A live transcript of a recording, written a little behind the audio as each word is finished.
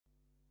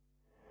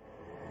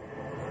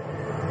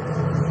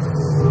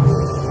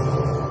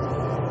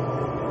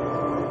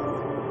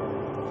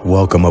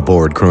Welcome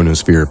aboard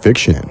Chronosphere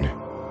Fiction.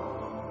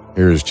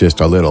 Here's just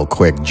a little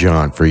quick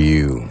jaunt for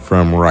you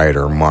from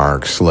writer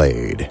Mark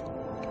Slade.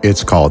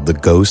 It's called The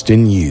Ghost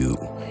in You.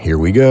 Here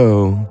we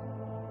go.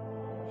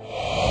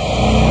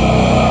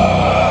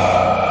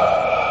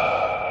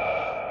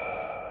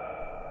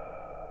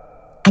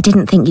 I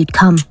didn't think you'd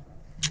come.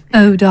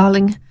 Oh,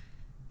 darling.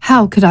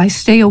 How could I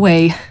stay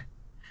away?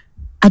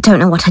 I don't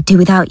know what I'd do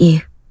without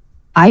you.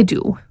 I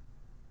do.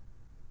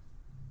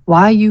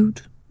 Why,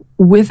 you'd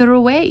wither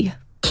away.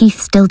 Kieth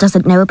still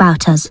doesn't know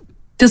about us.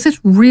 Does it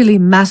really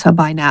matter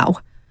by now?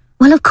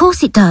 Well, of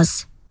course it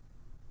does.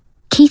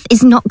 Kieth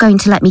is not going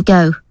to let me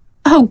go.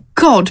 Oh,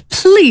 God,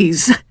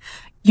 please.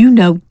 You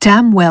know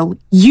damn well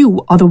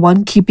you are the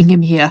one keeping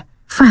him here.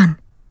 Fran,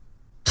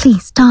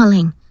 please,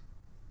 darling.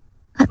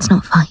 Let's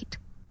not fight.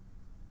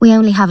 We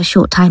only have a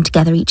short time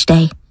together each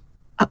day.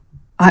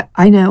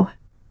 I know.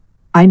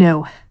 I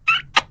know.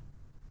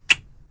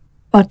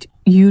 But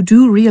you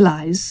do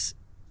realize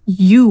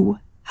you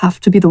have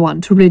to be the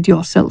one to rid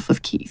yourself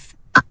of Kieth.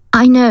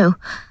 I know.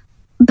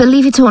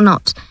 Believe it or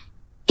not,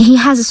 he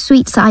has a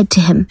sweet side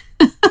to him.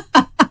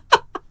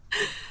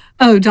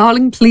 Oh,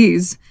 darling,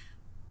 please.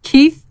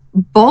 Kieth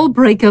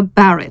Ballbreaker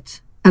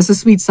Barrett has a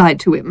sweet side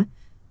to him.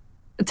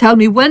 Tell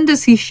me, when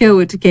does he show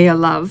it, Gail,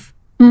 love?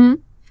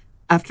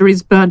 After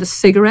he's burned a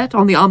cigarette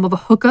on the arm of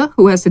a hooker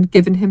who hasn't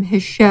given him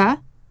his share?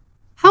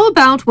 How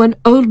about when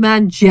old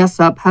man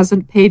Jessup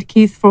hasn't paid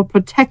Kieth for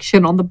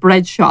protection on the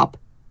bread shop?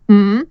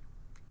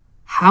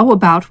 How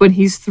about when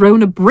he's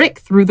thrown a brick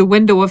through the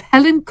window of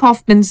Helen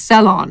Kaufman's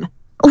salon?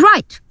 All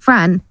right,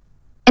 Fran.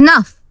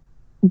 Enough.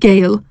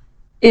 Gail,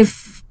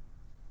 if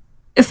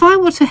I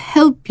were to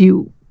help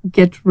you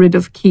get rid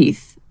of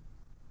Kieth,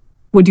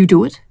 would you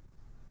do it?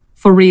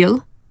 For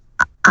real?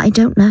 I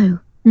don't know.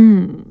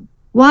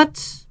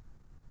 What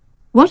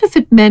if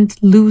it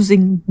meant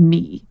losing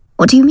me?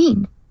 What do you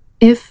mean?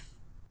 If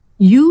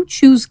you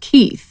choose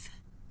Kieth,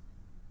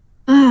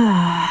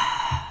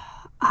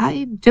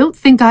 I don't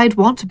think I'd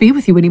want to be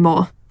with you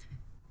anymore.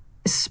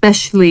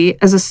 Especially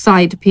as a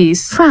side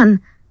piece. Fran,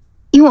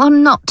 you are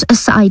not a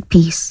side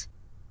piece.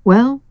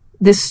 Well,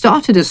 this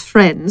started as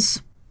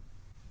friends.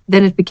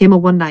 Then it became a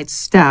one-night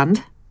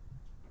stand.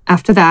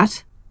 After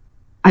that,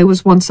 I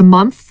was once a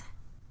month.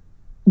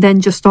 Then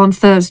just on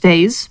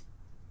Thursdays.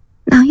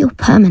 Now you're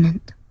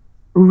permanent.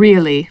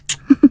 Really?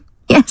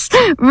 Yes,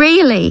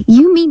 really.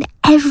 You mean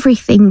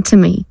everything to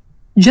me.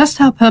 Just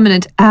how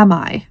permanent am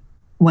I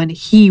when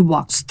he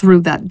walks through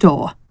that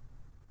door?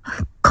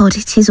 God,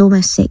 it is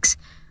almost 6.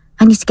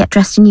 I need to get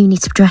dressed and you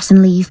need to dress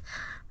and leave.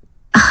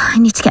 I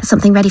need to get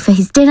something ready for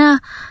his dinner.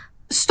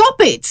 Stop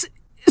it!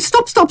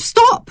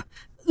 Stop!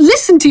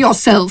 Listen to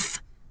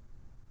yourself!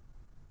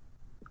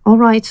 All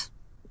right.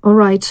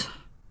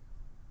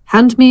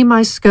 Hand me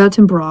my skirt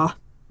and bra.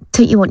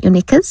 Don't you want your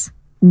knickers?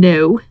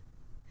 No.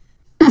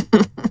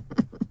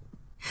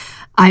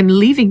 I'm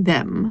leaving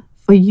them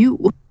for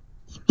you.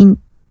 You mean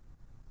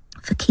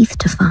for Kieth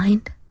to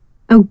find?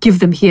 Oh, give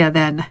them here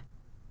then.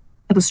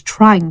 I was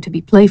trying to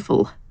be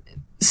playful.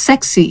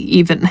 Sexy,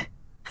 even.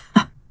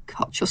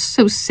 God, you're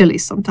so silly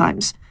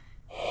sometimes.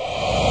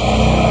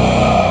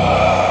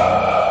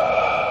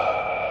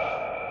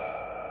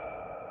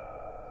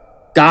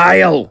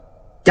 Gail!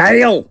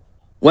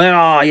 Where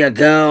are you,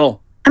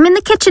 girl? I'm in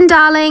the kitchen,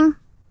 darling.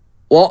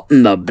 What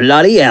in the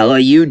bloody hell are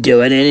you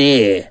doing in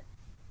here?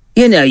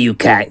 You know you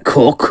can't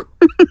cook.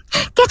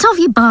 Get off,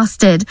 you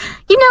bastard.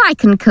 You know I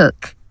can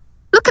cook.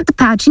 Look at the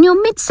pouch in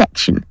your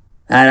midsection.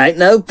 That ain't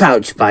no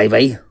pouch,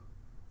 baby.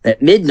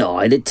 At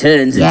midnight it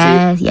turns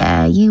into...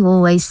 Yeah, you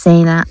always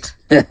say that.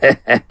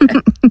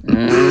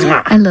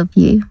 I love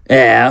you.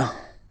 Yeah,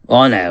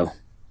 I know.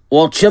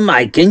 What you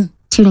making?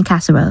 Tuna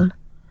casserole.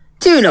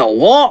 Do you know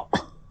what?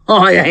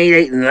 I ain't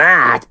eating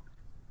that.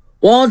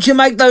 Why'd you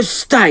make those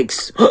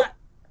steaks?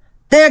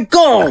 They're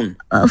gone.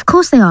 Of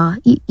course they are.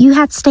 You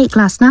had steak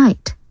last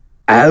night.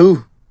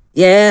 Oh,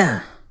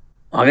 yeah.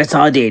 I guess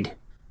I did.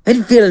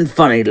 Been feeling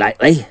funny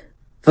lately.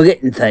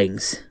 Forgetting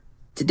things.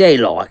 Today,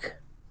 like,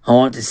 I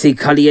went to see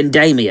Cully and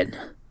Damien.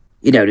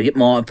 You know, to get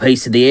my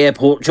piece of the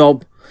airport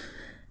job.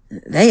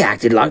 They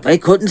acted like they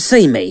couldn't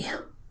see me.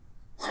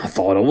 I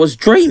thought I was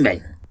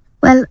dreaming.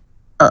 Well,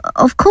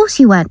 of course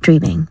you weren't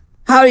dreaming.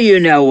 How do you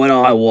know what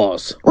I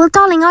was? Well,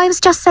 darling, I was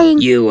just saying...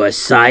 You were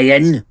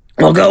saying?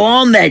 Well, go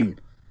on then.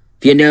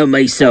 If you know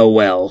me so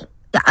well.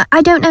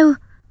 I don't know...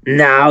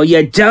 No,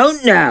 you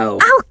don't know.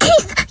 Ow,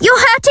 Kieth, you're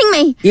hurting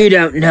me. You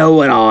don't know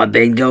what I've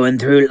been going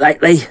through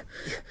lately.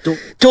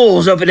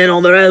 Doors opening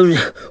on their own,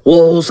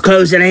 walls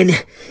closing in,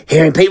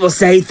 hearing people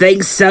say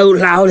things so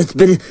loud, it's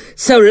been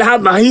so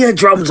loud my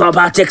eardrums are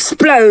about to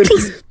explode.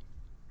 Please,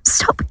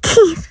 stop,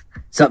 Kieth.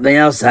 Something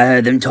else I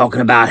heard them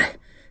talking about.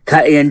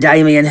 Cutty and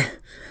Damien.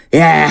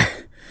 Yeah,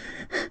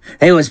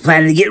 they was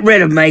planning to get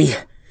rid of me.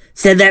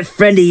 Said that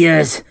friend of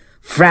yours,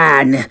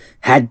 Fran,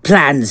 had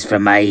plans for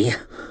me.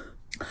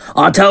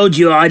 I told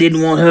you I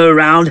didn't want her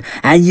around,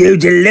 and you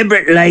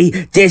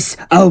deliberately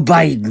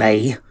disobeyed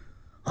me.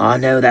 I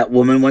know that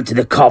woman went to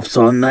the cops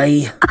on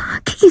me.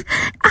 Keith,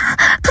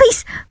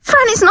 please,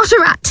 Fran is not a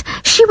rat.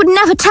 She would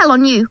never tell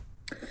on you.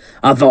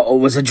 I thought it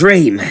was a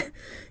dream.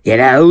 You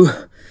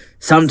know,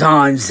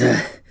 sometimes,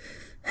 then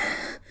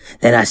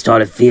I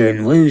started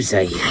feeling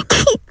woozy.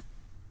 Kieth,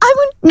 I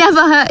would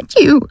never hurt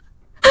you.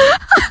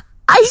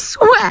 I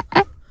swear.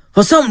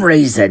 For some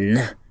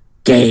reason,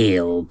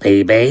 Gail,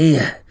 baby,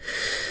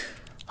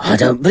 I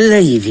don't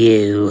believe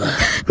you.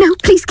 No,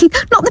 please,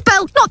 Kieth, not the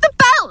belt, not the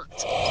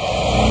belt!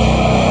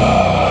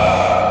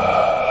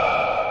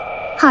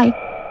 Hi.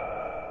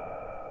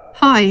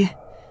 Hi.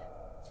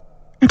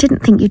 I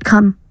didn't think you'd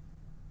come.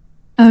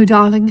 Oh,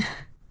 darling.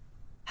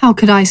 How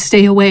could I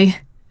stay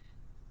away?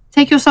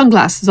 Take your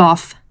sunglasses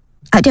off.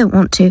 I don't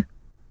want to.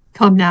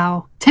 Come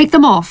now. Take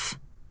them off.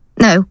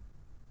 No.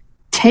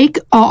 Take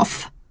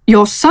off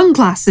your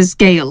sunglasses,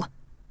 Gail.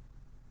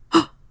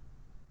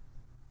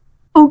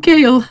 Oh,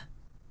 Gail.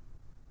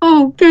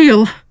 Oh,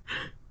 Gail.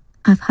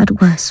 I've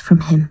had worse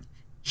from him.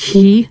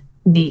 He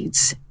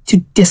needs to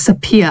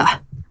disappear.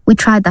 We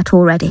tried that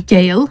already.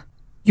 Gail,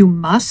 you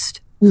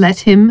must let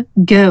him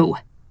go.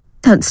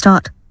 Don't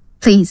start.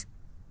 Please.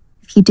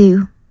 If you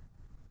do,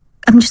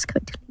 I'm just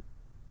going to leave.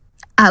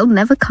 I'll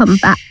never come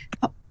back.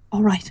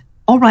 All right.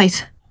 All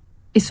right.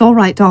 It's all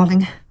right,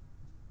 darling.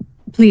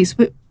 Please,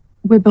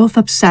 we're both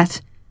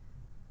upset.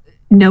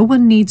 No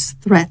one needs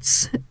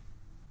threats.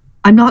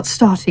 I'm not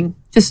starting.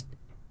 Just,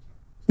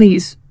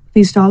 please,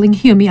 darling,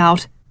 hear me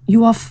out.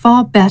 You are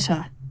far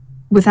better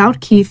without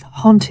Kieth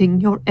haunting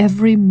your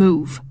every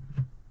move.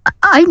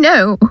 I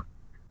know.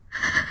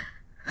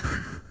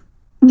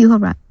 You are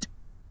right.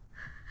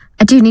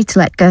 I do need to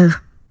let go.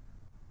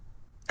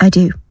 I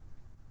do.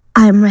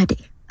 I am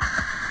ready.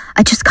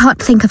 I just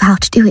can't think of how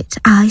to do it.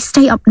 I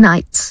stay up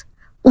nights,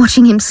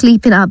 watching him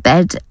sleep in our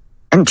bed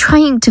and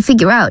trying to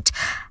figure out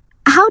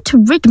how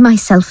to rid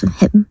myself of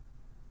him.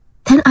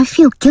 Then I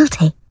feel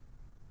guilty.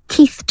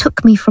 Kieth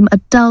took me from a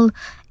dull,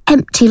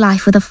 empty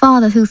life with a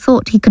father who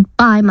thought he could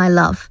buy my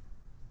love.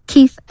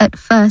 Kieth at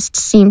first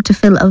seemed to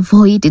fill a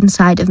void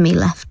inside of me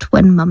left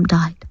when Mum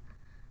died.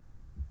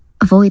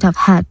 A void I've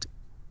had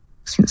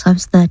since I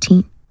was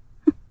 13.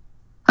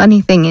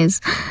 Funny thing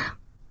is,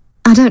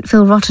 I don't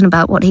feel rotten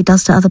about what he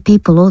does to other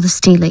people or the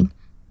stealing.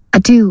 I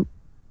do,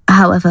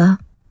 however,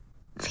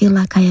 feel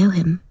like I owe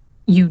him.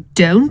 You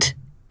don't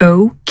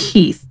owe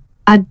Kieth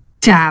a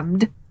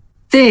damned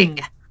thing.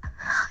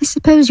 I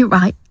suppose you're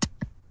right.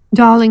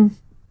 Darling,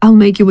 I'll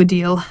make you a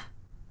deal.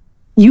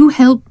 You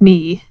help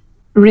me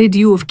rid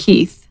you of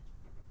Kieth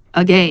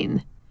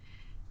again.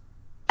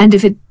 And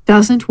if it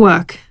doesn't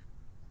work,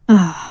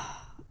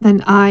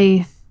 then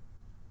I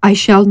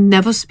shall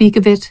never speak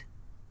of it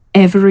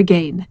ever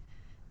again.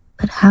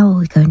 But how are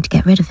we going to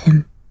get rid of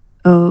him?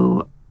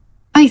 Oh,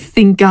 I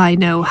think I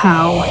know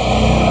how.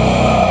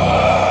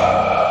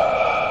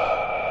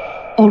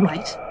 All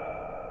right.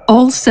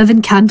 All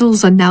 7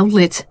 candles are now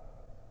lit.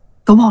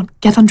 Go on,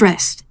 get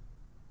undressed.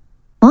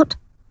 What?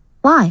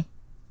 Why?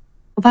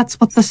 Well, that's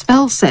what the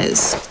spell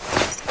says.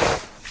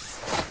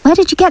 Where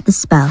did you get the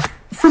spell?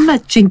 From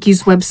that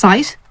Jinkies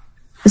website.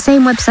 The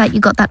same website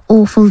you got that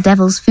awful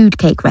devil's food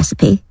cake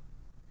recipe.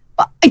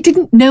 I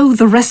didn't know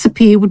the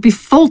recipe would be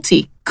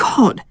faulty.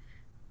 God.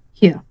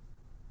 Here,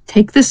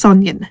 take this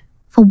onion.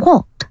 For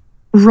what?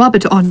 Rub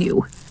it on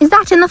you. Is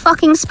that in the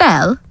fucking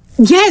spell?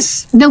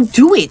 Yes, now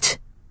do it.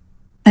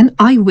 Then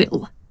I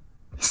will.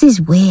 This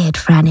is weird,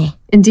 Franny.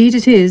 Indeed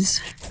it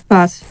is,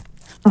 but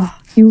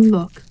you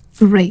look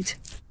great,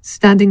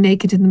 standing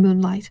naked in the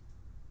moonlight.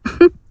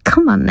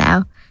 Come on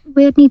now.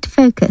 We'd need to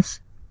focus.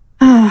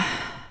 Oh,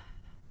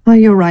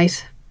 you're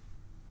right.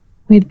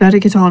 We'd better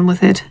get on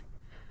with it.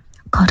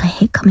 God, I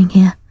hate coming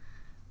here.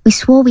 We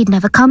swore we'd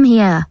never come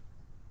here.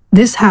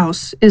 This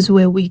house is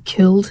where we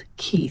killed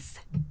Kieth.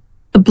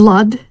 The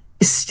blood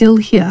is still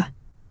here,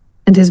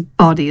 and his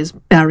body is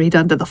buried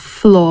under the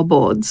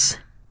floorboards.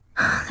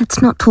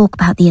 Let's not talk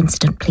about the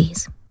incident,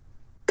 please.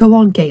 Go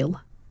on, Gail.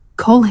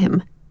 Call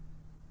him.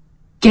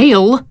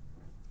 Gail?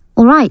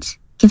 All right,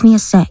 give me a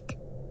sec.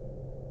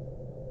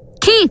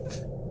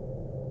 Kieth!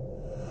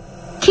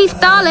 Kieth,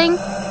 darling!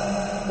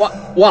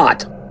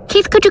 What?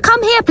 Kieth, could you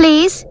come here,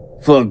 please?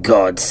 For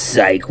God's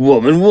sake,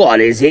 woman, what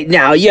is it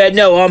now? You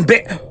know I'm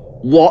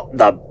What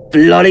the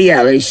bloody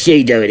hell is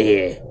she doing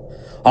here?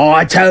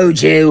 I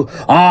told you,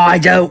 I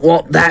don't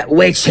want that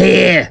witch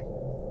here!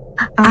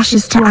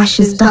 Ashes to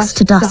ashes, dust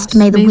to dust,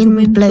 may the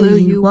wind blow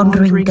you,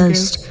 wandering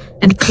ghost,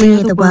 and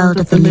clear the world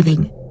of the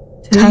living.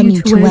 Turn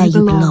you to where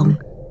you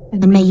belong,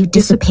 and may you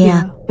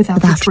disappear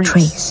without a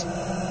trace.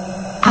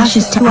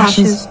 Ashes to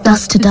ashes,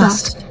 dust to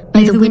dust,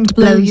 may the wind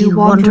blow you,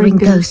 wandering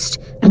ghost,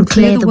 and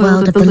clear the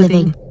world of the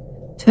living.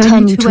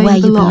 Turn you to where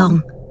you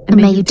belong, and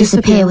may you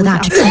disappear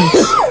without a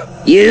trace.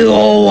 You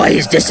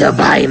always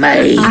disobey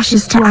me!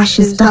 Ashes to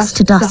ashes, dust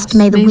to dust,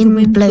 may the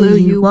wind blow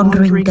you,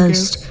 wandering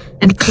ghost,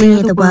 and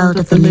clear the world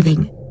of the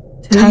living.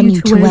 Turn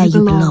you to where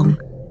you belong,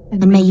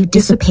 and may you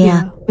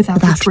disappear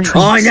without a trace.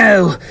 I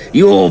know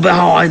you're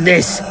behind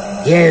this,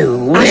 you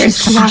witch!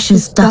 Ashes to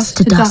ashes, dust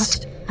to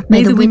dust,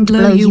 may the wind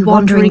blow you,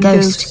 wandering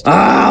ghost.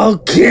 I'll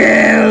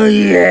kill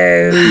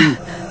you!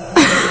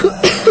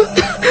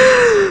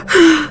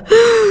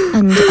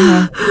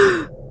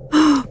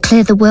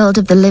 clear the world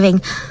of the living.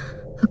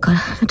 Oh God,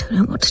 I don't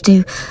know what to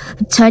do.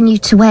 Turn you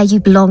to where you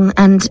belong,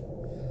 and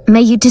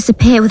may you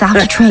disappear without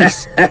a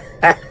trace.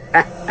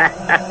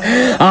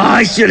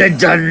 I should have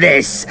done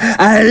this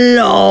a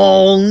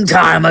long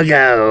time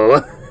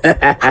ago.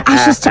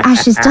 Ashes to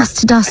ashes, dust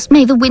to dust,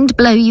 may the wind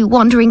blow you,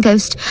 wandering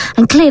ghost,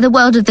 and clear the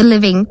world of the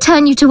living,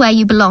 turn you to where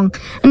you belong,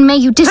 and may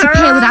you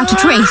disappear without a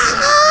trace.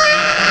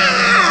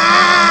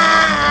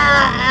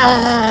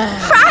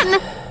 Fran!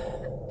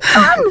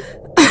 Fran!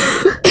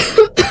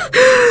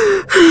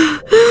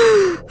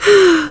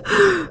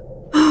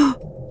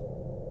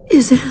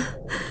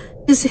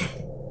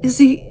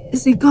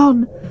 Is he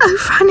gone? Oh,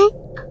 Franny,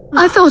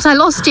 I thought I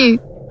lost you.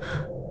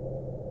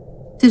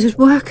 Did it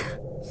work?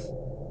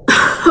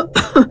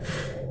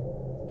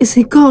 Is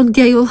he gone,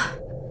 Gail?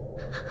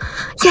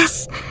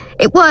 Yes,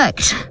 it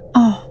worked.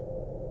 Oh,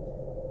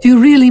 do you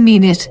really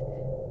mean it?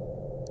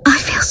 I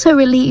feel so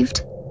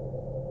relieved.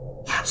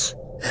 Yes.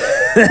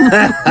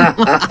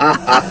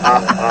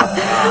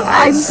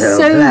 I'm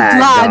so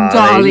glad,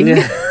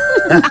 darling.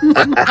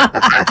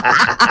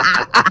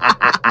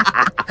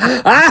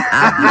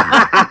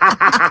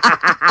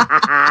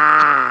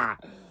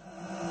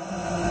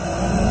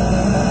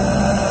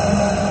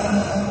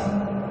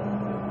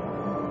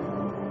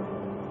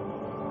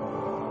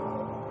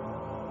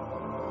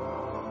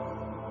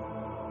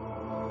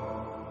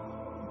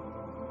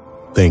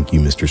 Thank you,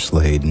 Mr.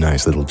 Slade.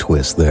 Nice little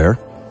twist there.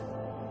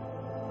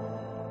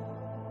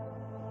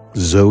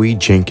 Zoe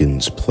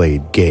Jenkins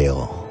played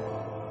Gail.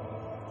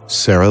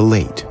 Sarah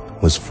Leight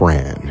was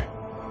Fran.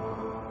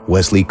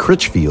 Wesley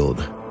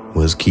Critchfield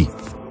was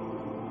Kieth.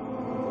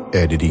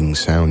 Editing,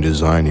 sound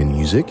design, and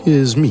music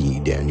is me,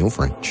 Daniel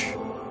French.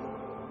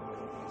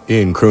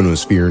 In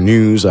Chronosphere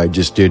news, I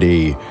just did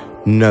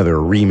another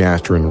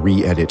remaster and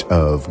re-edit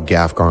of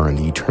Gafgar and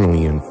the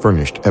Eternally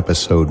Unfurnished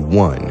Episode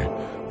 1,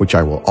 which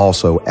I will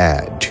also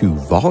add to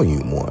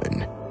Volume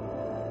 1.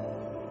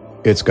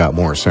 It's got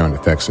more sound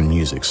effects and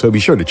music, so be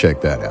sure to check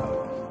that out.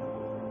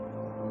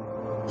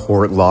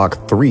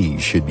 Portlock 3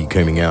 should be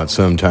coming out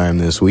sometime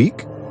this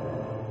week.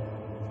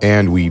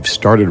 And we've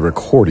started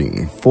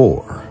recording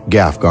for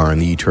Gafgar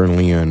and the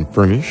Eternally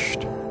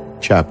Unfurnished,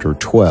 Chapter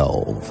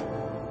 12,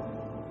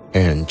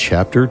 and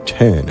Chapter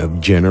 10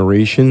 of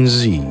Generation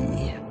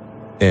Z,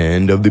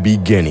 End of the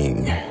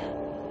Beginning.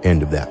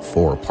 End of that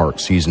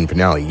 4-part season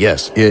finale.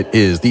 Yes, it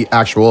is the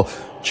actual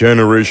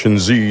Generation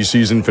Z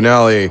season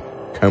finale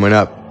coming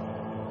up.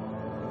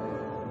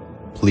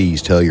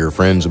 Please tell your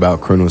friends about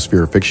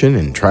Chronosphere Fiction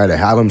and try to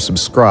have them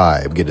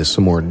subscribe, get us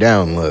some more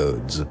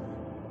downloads.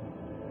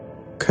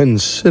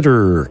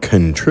 Consider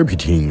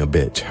contributing a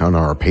bit on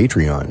our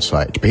Patreon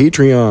site,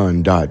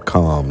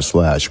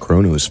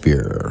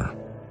 patreon.com/Chronosphere.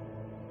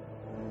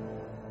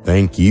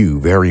 Thank you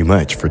very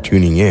much for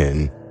tuning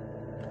in.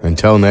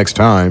 Until next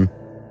time,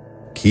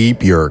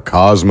 keep your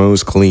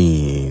cosmos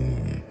clean.